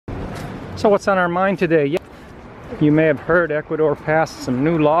So what's on our mind today? You may have heard Ecuador passed some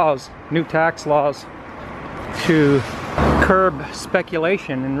new laws, new tax laws to curb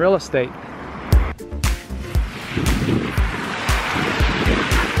speculation in real estate.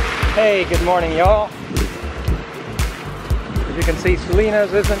 Hey, good morning y'all. As you can see,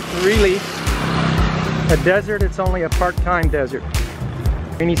 Salinas isn't really a desert, it's only a part-time desert.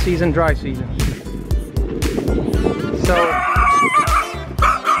 Rainy season, dry season. So,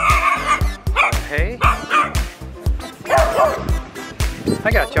 hey. I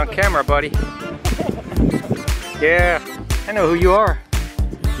got you on camera, buddy. Yeah, I know who you are.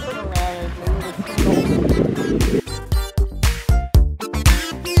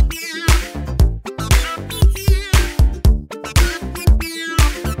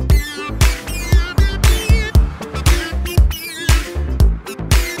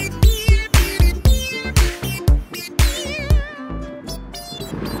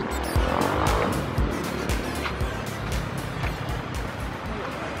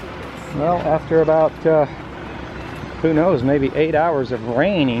 Well, after about, who knows, maybe 8 hours of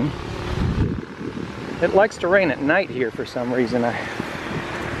raining. It likes to rain at night here for some reason. I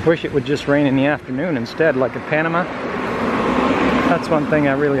wish it would just rain in the afternoon instead, like in Panama. That's one thing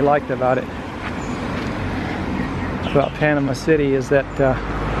I really liked about it. About Panama City is that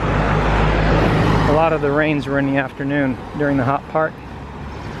a lot of the rains were in the afternoon during the hot part.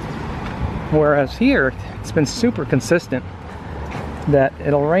 Whereas here, it's been super consistent. That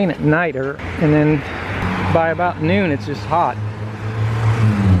it'll rain at night, and then by about noon it's just hot.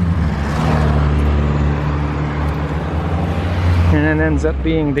 And then ends up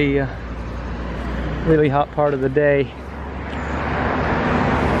being the really hot part of the day.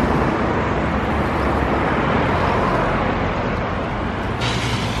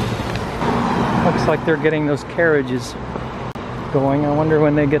 Looks like they're getting those carriages going. I wonder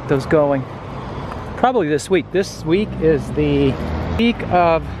when they get those going. Probably this week. This week is the week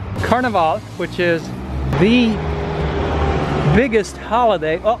of Carnival, which is the biggest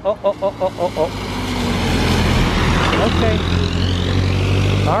holiday. Okay.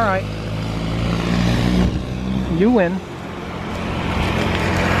 All right. You win.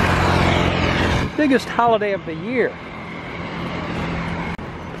 Biggest holiday of the year.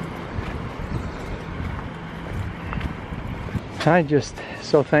 I'm just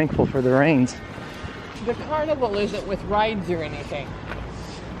so thankful for the rains. The carnival isn't with rides or anything.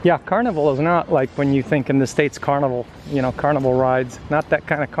 Yeah, carnival is not like when you think in the States carnival, you know, carnival rides. Not that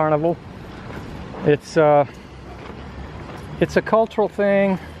kind of carnival. It's a cultural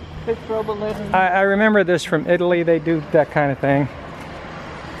thing. I remember this from Italy. They do that kind of thing.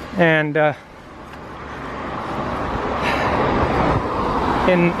 And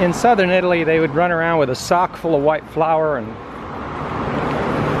in southern Italy, they would run around with a sock full of white flour and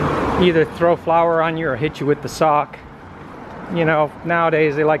either throw flour on you or hit you with the sock. You know,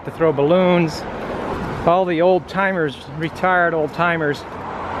 nowadays they like to throw balloons. All the old timers, retired old timers,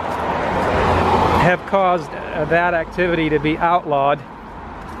 have caused that activity to be outlawed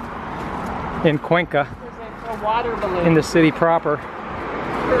in CUENCA, in the city proper.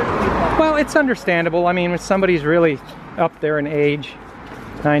 Well, it's understandable. I mean, when somebody's really up there in age,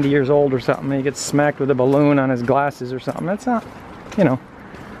 90 years old or something, he gets smacked with a balloon on his glasses or something, that's not, you know,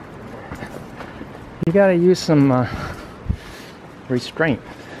 you gotta use some restraint.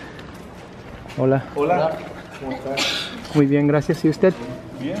 Hola. Hola. ¿Cómo estás? Muy bien, gracias. ¿Y usted?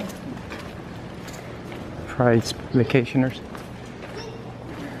 Bien. Probably vacationers.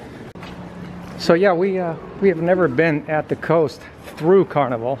 So yeah, we have never been at the coast through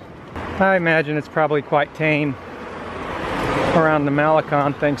Carnival. I imagine it's probably quite tame around the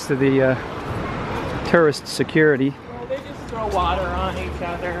Malecon thanks to the tourist security. Well, they just throw water on each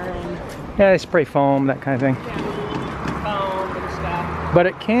other and yeah, they spray foam, that kind of thing. yeah, foam and stuff. But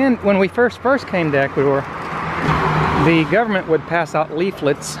it can, when we first came to Ecuador, the government would pass out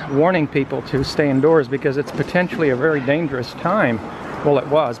leaflets warning people to stay indoors because it's potentially a very dangerous time. Well, it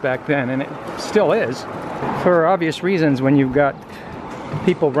was back then, and it still is. For obvious reasons, when you've got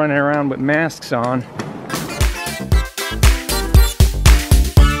people running around with masks on.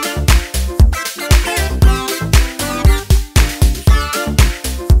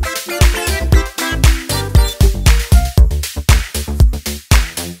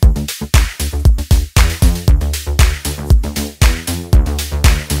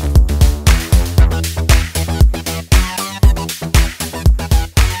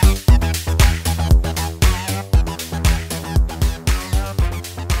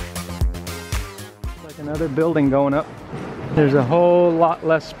 Another building going up. There's a whole lot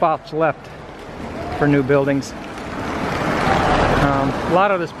less spots left for new buildings. A lot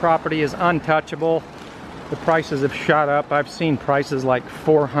of this property is untouchable. The prices have shot up. I've seen prices like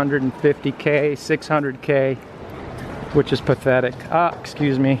 450K, 600K, which is pathetic.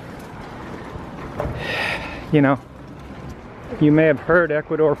 Excuse me. You know, you may have heard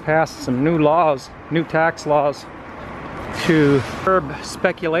Ecuador passed some new laws, new tax laws to curb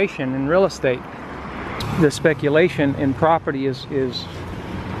speculation in real estate. The speculation in property is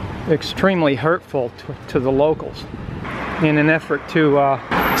extremely hurtful to the locals in an effort to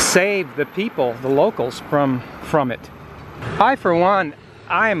save the people, the locals, from it. I, for one,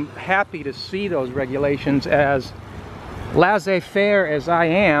 I'm happy to see those regulations. As laissez-faire as I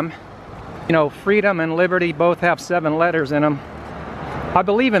am, you know, freedom and liberty both have 7 letters in them. I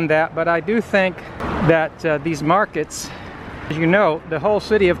believe in that, but I do think that these markets, as you know, the whole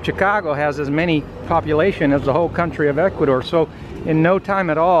city of Chicago has as many population as the whole country of Ecuador. So in no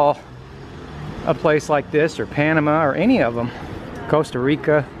time at all, a place like this, or Panama, or any of them, Costa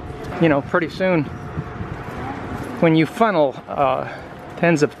Rica, you know, pretty soon, when you funnel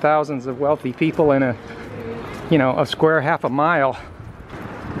tens of thousands of wealthy people in a square half a mile,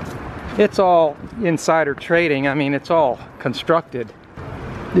 it's all insider trading. I mean, it's all constructed.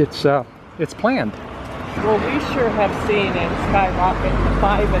 It's planned. Well, we sure have seen it skyrocket in the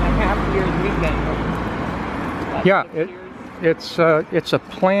 5.5 years we've been here. Yeah, it's a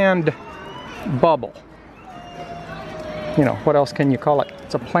planned bubble. You know, what else can you call it?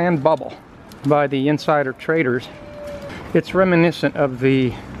 It's a planned bubble by the insider traders. It's reminiscent of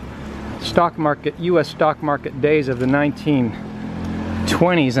the stock market, U.S. stock market days of the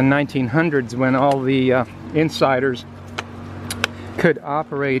 1920s and 1900s, when all the insiders could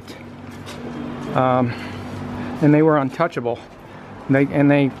operate and they were untouchable.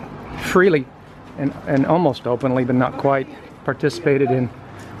 They freely and almost openly, but not quite, participated in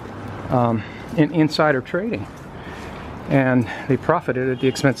insider trading, and they profited at the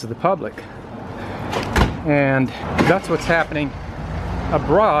expense of the public. And that's what's happening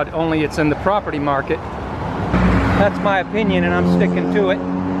abroad, only it's in the property market. That's my opinion, and I'm sticking to it.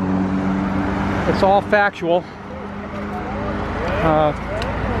 It's all factual.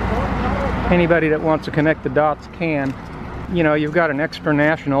 Anybody that wants to connect the dots can. You know, you've got an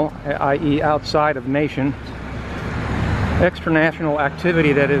extranational, i.e. outside of nation, extranational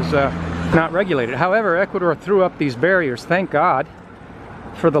activity that is not regulated. However, Ecuador threw up these barriers, thank God,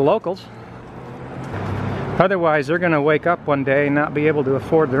 for the locals. Otherwise, they're going to wake up one day and not be able to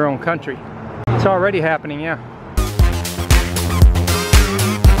afford their own country. It's already happening, yeah.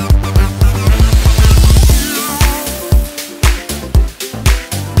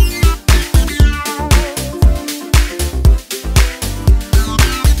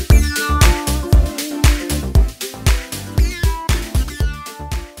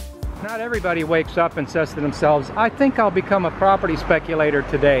 Not everybody wakes up and says to themselves, I think I'll become a property speculator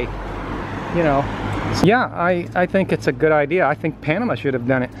today. You know, yeah, I think it's a good idea. I think Panama should have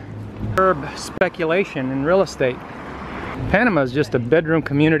done it. Curb speculation in real estate. Panama is just a bedroom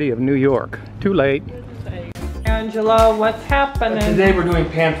community of New York. Too late. Angela, what's happening? Today we're doing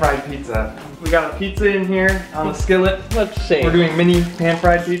pan-fried pizza. We got a pizza in here on the skillet. Let's see. We're doing mini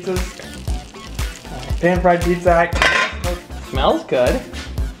pan-fried pizzas. Pan-fried pizza. Smells good.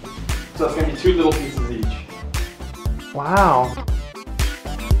 So it's gonna be 2 little pieces each. Wow.